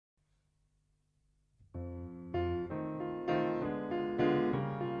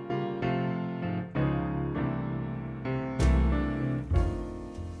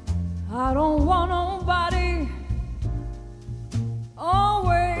don't want nobody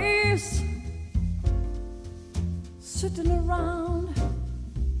always sitting around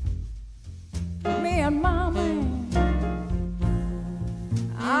me and my man.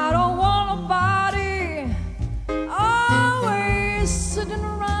 I don't want nobody always sitting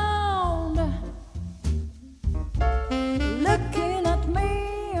around looking at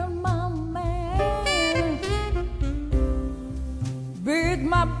me and my man. Be it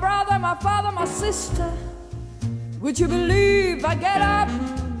my brother, my father, my sister, would you believe I get up,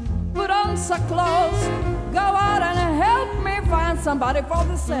 put on some clothes, go out and help me find somebody for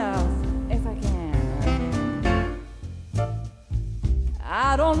myself if I can.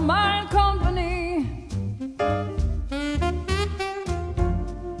 I don't mind company,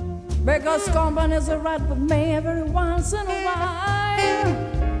 because company's alright with me every once in a while.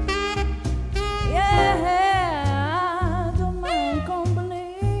 Yeah, I don't mind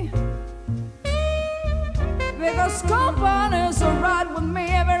company, because company's alright with me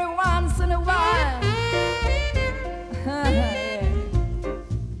every once in a while.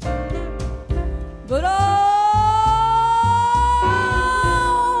 But oh,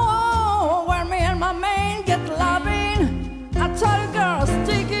 when me and my man get loving, I tell you girls,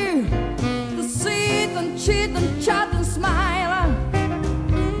 sticky, to sit and cheat and chat and smile.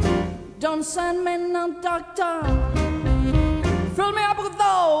 Don't send me no doctor, fill me up with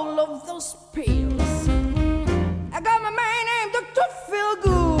all of those pills. I got my man named Dr.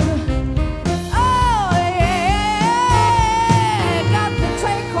 Feelgood. Oh yeah, got to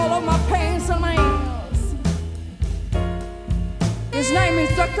take all of my pains and my ills. His name is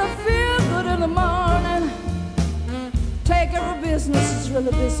Dr. Feelgood in the morning. Take care of business, it's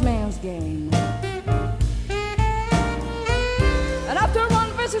really this man's game. And after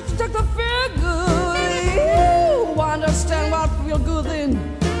one visit to Dr. Feelgood, you understand what feel good in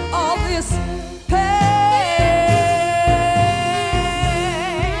all this pain.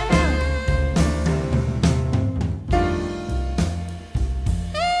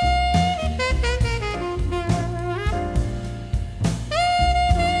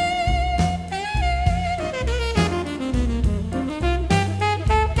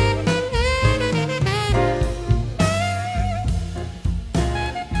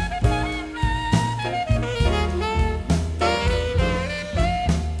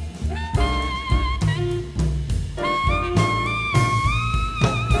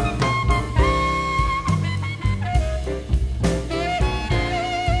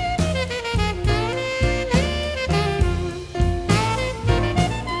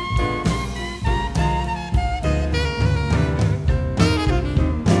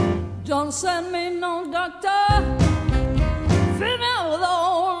 Don't send me no doctor, fill me with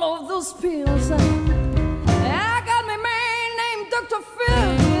all of those pills. I got me man named Dr.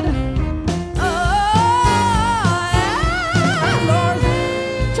 Feelgood. Oh, yeah, Lord,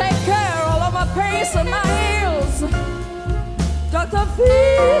 take care of all of my pains and my ills. Dr.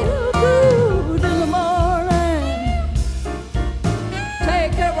 Feelgood in the morning,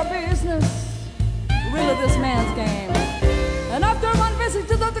 take care of business, really this man's game. And after one visit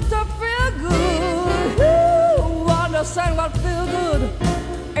to Dr. Feelgood, you understand what feel good.